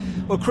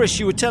Well, Chris,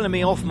 you were telling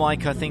me off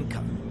mic, I think,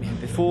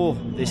 before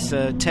this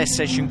test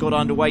session got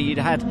underway, you'd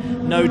had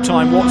no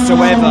time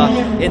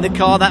whatsoever in the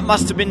car. That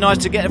must have been nice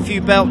to get a few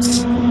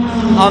belts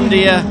under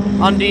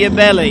your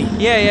belly.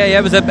 Yeah.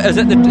 It was the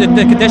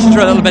conditions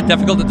were a little bit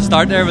difficult at the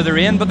start there with the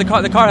rain, but the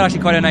car had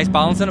actually quite a nice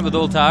balance in it with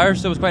old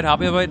tyres, so I was quite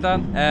happy about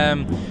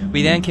that.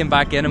 We then came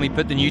back in and we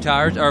put the new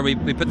tyres, or we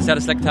put the set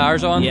of slick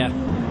tyres on. Yeah.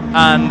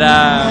 And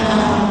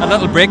a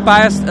little brake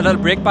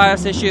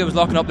bias issue. It was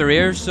locking up the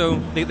rears, so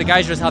the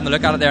guys are just having a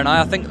look at it there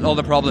now. I think all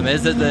the problem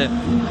is that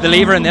the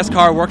lever in this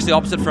car works the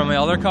opposite from my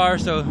other car,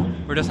 so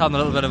we're just having a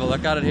little bit of a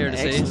look at it here to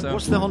see. So.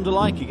 What's the Honda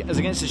like as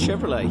against the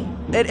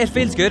Chevrolet? It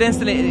feels good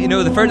instantly. You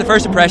know, the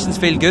first impressions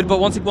feel good, but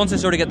once I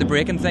sort of get the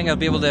braking thing, I'll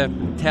be able to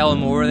tell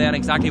more then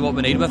exactly what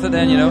we need with it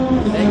then, you know.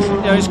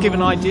 Excellent. Now, just give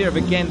an idea of,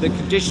 again, the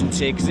conditions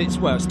here, because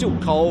it's still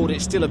cold,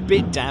 it's still a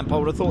bit damp. I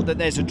would have thought that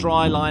there's a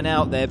dry line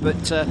out there,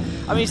 but I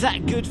mean, is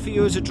that good for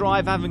you as a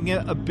drive, having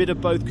a bit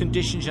of both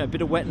conditions, a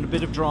bit of wet and a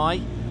bit of dry?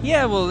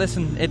 Yeah, well,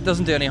 listen, it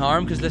doesn't do any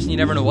harm, because listen, you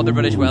never know what the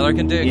British weather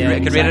can do.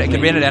 It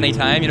can rain at any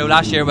time. You know,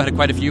 last year we had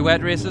quite a few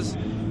wet races.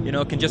 You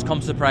know, it can just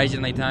come surprise you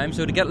at any time.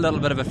 So to get a little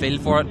bit of a feel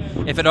for it,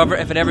 if it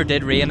ever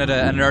did rain at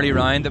an early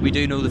round, that we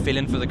do know the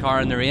feeling for the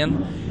car in the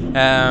rain.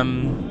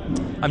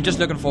 I'm just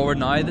looking forward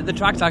now. The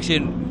track's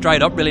actually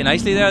dried up really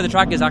nicely there. The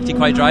track is actually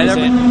quite dry there.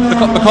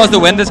 Because the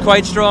wind is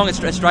quite strong,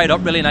 it's dried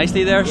up really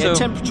nicely there. Yeah, so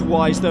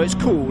temperature-wise, though, it's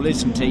cool,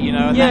 isn't it? You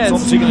know, and that's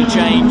obviously going to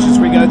change as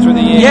we go through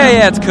the year.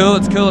 Yeah, it's cool.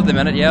 It's cool at the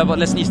minute, yeah. But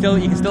listen, you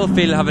can still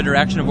have a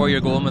direction of where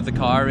you're going with the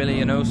car, really,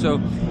 you know.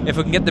 So if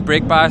we can get the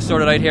brake bias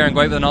sorted out here and go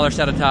out with another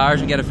set of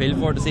tyres and get a feel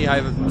for it to see how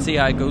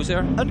it goes here.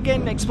 And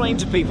again, explain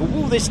to people,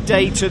 will this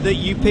data that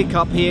you pick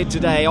up here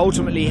today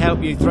ultimately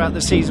help you throughout the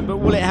season, but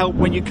will it help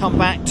when you come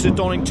back to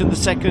Donington, the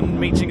second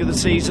meeting of the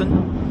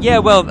season? Yeah,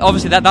 well,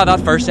 obviously that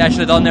first session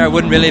I done there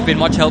wouldn't really have been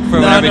much help for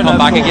whenever we come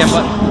back again,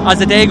 but as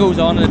the day goes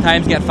on and the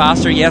times get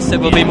faster, yes,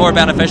 it will be more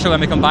beneficial when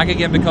we come back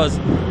again, because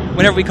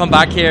whenever we come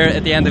back here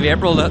at the end of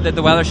April,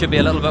 the weather should be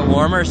a little bit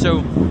warmer, so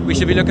we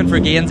should be looking for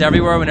gains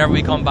everywhere whenever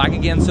we come back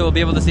again, so we'll be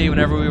able to see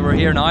whenever we were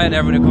here now and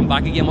whenever we come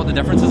back again what the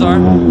differences are.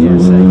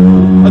 Yes.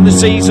 And the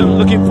season,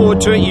 looking forward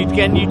to it.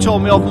 You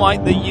told me off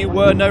mic that you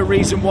were no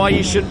reason why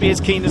you shouldn't be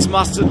as keen as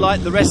mustard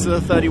like the rest of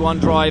the 31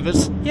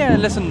 drivers. Yeah,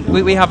 listen,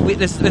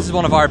 this is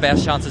one of our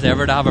best chances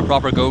ever to have a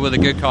proper go with a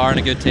good car and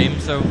a good team,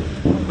 so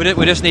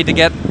we just need to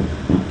get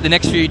the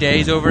next few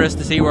days over us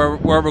to see where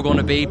we're going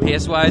to be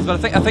pace wise,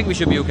 but I think we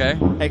should be okay.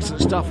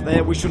 Excellent stuff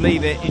there. We shall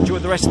leave it. Enjoy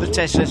the rest of the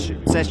test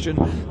session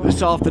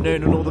this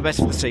afternoon, and all the best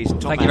for the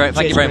season. Thank you very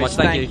much.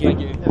 Thank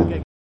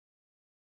you.